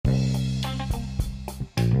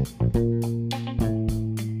Hey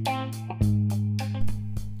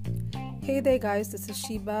there guys, this is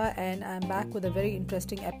Sheba and I'm back with a very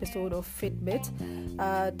interesting episode of Fitbit.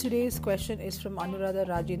 Today's question is from Anuradha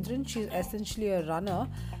Rajendran. She's essentially a runner,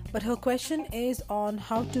 but her question is on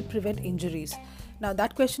how to prevent injuries. Now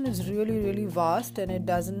that question is really vast and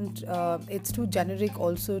it's too generic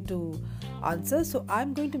also to answer. So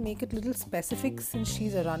I'm going to make it a little specific since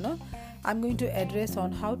she's a runner. I'm going to address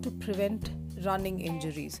on how to prevent running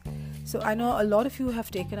injuries. So I know a lot of you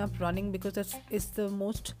have taken up running because it's the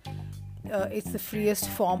freest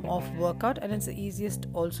form of workout and it's the easiest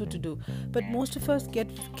also to do, but most of us get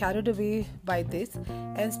carried away by this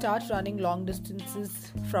and start running long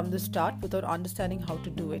distances from the start without understanding how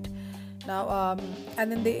to do it now,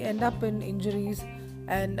 and then they end up in injuries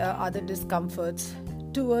and other discomforts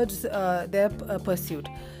towards their pursuit.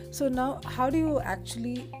 So now, how do you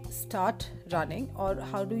actually start running, or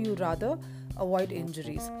how do you rather avoid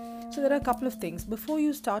injuries? So there are a couple of things. Before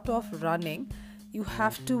you start off running, you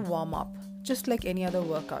have to warm up, just like any other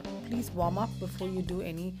workout. Please warm up before you do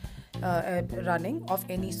any running of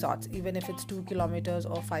any sorts, even if it's 2 kilometers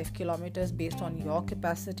or 5 kilometers based on your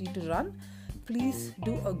capacity to run. Please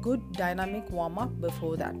do a good dynamic warm up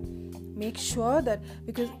before that. Make sure that,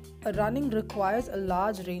 because running requires a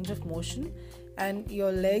large range of motion and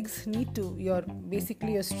your legs need to, your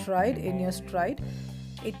stride,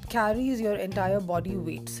 it carries your entire body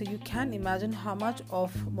weight. So you can imagine how much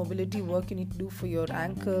of mobility work you need to do for your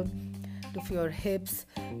ankle, for your hips.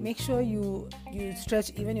 Make sure you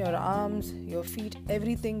stretch even your arms, your feet,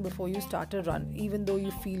 everything before you start a run. Even though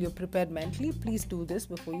you feel you're prepared mentally, please do this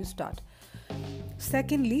before you start.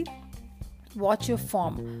 Secondly, watch your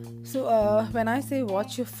form. So when I say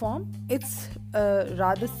watch your form, it's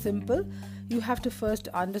rather simple. You have to first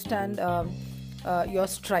understand your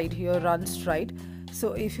stride, your run stride.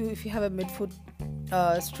 So if you have a midfoot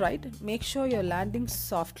stride, make sure you're landing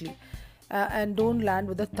softly and don't land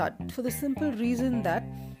with a thud, for the simple reason that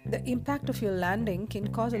the impact of your landing can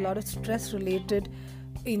cause a lot of stress related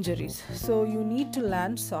injuries. So you need to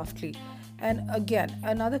land softly. And again,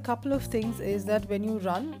 another couple of things is that when you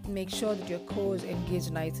run, make sure that your core is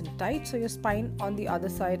engaged nice and tight, so your spine on the other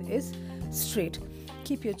side is straight.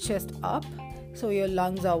 Keep your chest up so your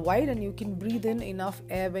lungs are wide and you can breathe in enough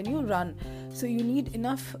air when you run. So you need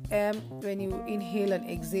enough air when you inhale and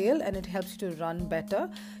exhale, and it helps you to run better.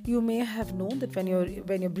 You may have known that when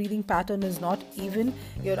your breathing pattern is not even,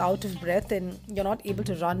 you're out of breath and you're not able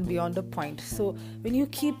to run beyond a point. So when you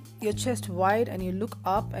keep your chest wide and you look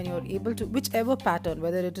up and you're able to, whichever pattern,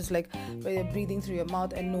 whether it is like where you're breathing through your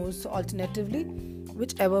mouth and nose alternatively,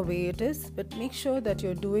 whichever way it is, but make sure that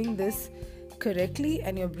you're doing this correctly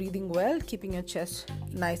and you're breathing well, keeping your chest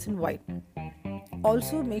nice and wide.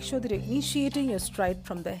 Also, make sure that you're initiating your stride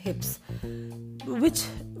from the hips,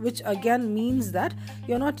 which again means that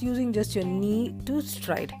you're not using just your knee to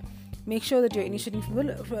stride. Make sure that you're initiating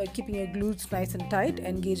from keeping your glutes nice and tight,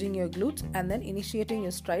 engaging your glutes, and then initiating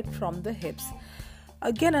your stride from the hips.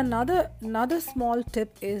 Again, another small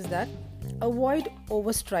tip is that avoid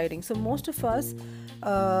overstriding. So most of us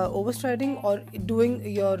overstriding or doing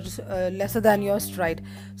your lesser than your stride.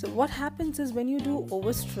 So what happens is when you do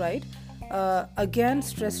overstride, again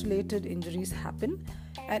stress related injuries happen,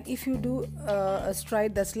 and if you do a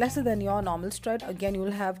stride that's lesser than your normal stride, again you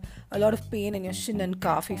will have a lot of pain in your shin and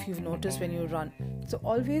calf if you've noticed when you run. So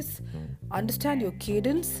always understand your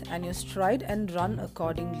cadence and your stride and run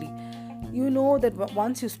accordingly. You know that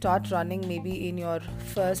once you start running, maybe in your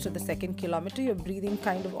first or the second kilometer, your breathing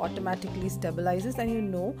kind of automatically stabilizes and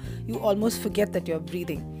you almost forget that you're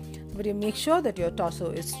breathing. But you make sure that your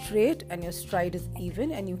torso is straight and your stride is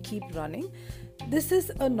even and you keep running. This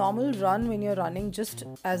is a normal run when you're running just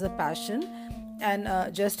as a passion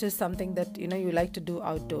and just as something that you like to do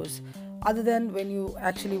outdoors, other than when you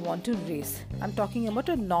actually want to race. I'm talking about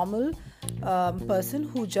a normal person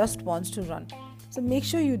who just wants to run. So make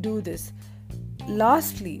sure you do this.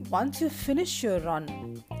 Lastly, once you finish your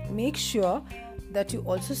run, make sure that you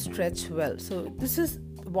also stretch well. So this is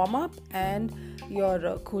warm up and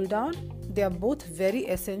your cool down. They are both very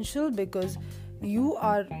essential because you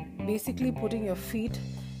are basically putting your feet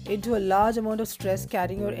into a large amount of stress,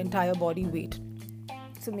 carrying your entire body weight.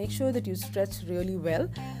 So make sure that you stretch really well.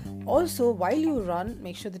 Also, while you run,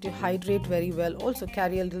 make sure that you hydrate very well. Also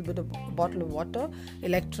carry a little bit of a bottle of water,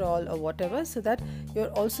 electrol or whatever, so that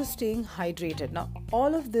you're also staying hydrated. Now,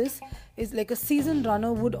 all of this is like a seasoned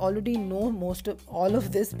runner would already know most of all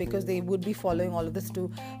of this because they would be following all of this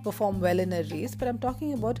to perform well in a race. But I'm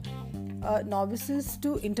talking about novices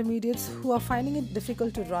to intermediates who are finding it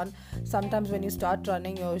difficult to run. Sometimes when you start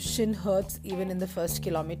running, your shin hurts even in the first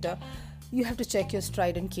kilometer. you have to check your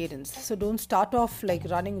stride and cadence. So don't start off like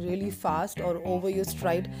running really fast or over your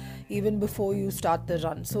stride even before you start the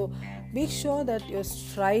run. So make sure that your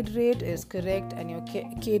stride rate is correct and your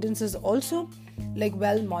cadence is also like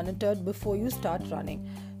well monitored before you start running.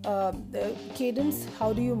 The cadence,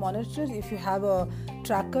 how do you monitor it? If you have a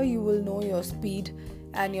tracker, you will know your speed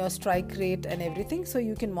and your strike rate and everything, so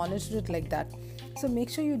you can monitor it like that. So make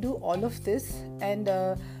sure you do all of this. And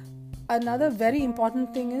another very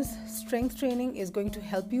important thing is strength training is going to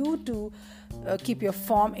help you to keep your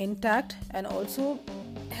form intact and also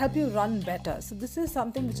help you run better. So this is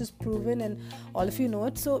something which is proven and all of you know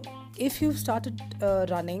it. So if you've started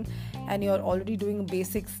running and you're already doing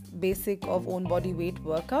basic of own body weight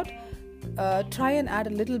workout, try and add a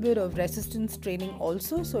little bit of resistance training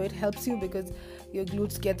also, so it helps you because your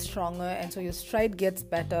glutes get stronger and so your stride gets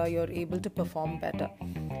better, you're able to perform better.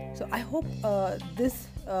 So I hope this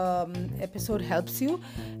episode helps you,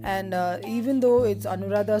 and even though it's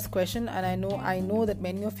Anuradha's question and I know that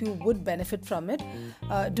many of you would benefit from it,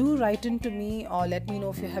 do write in to me or let me know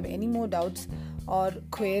if you have any more doubts or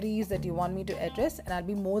queries that you want me to address, and I'll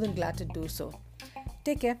be more than glad to do so.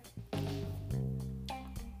 Take care.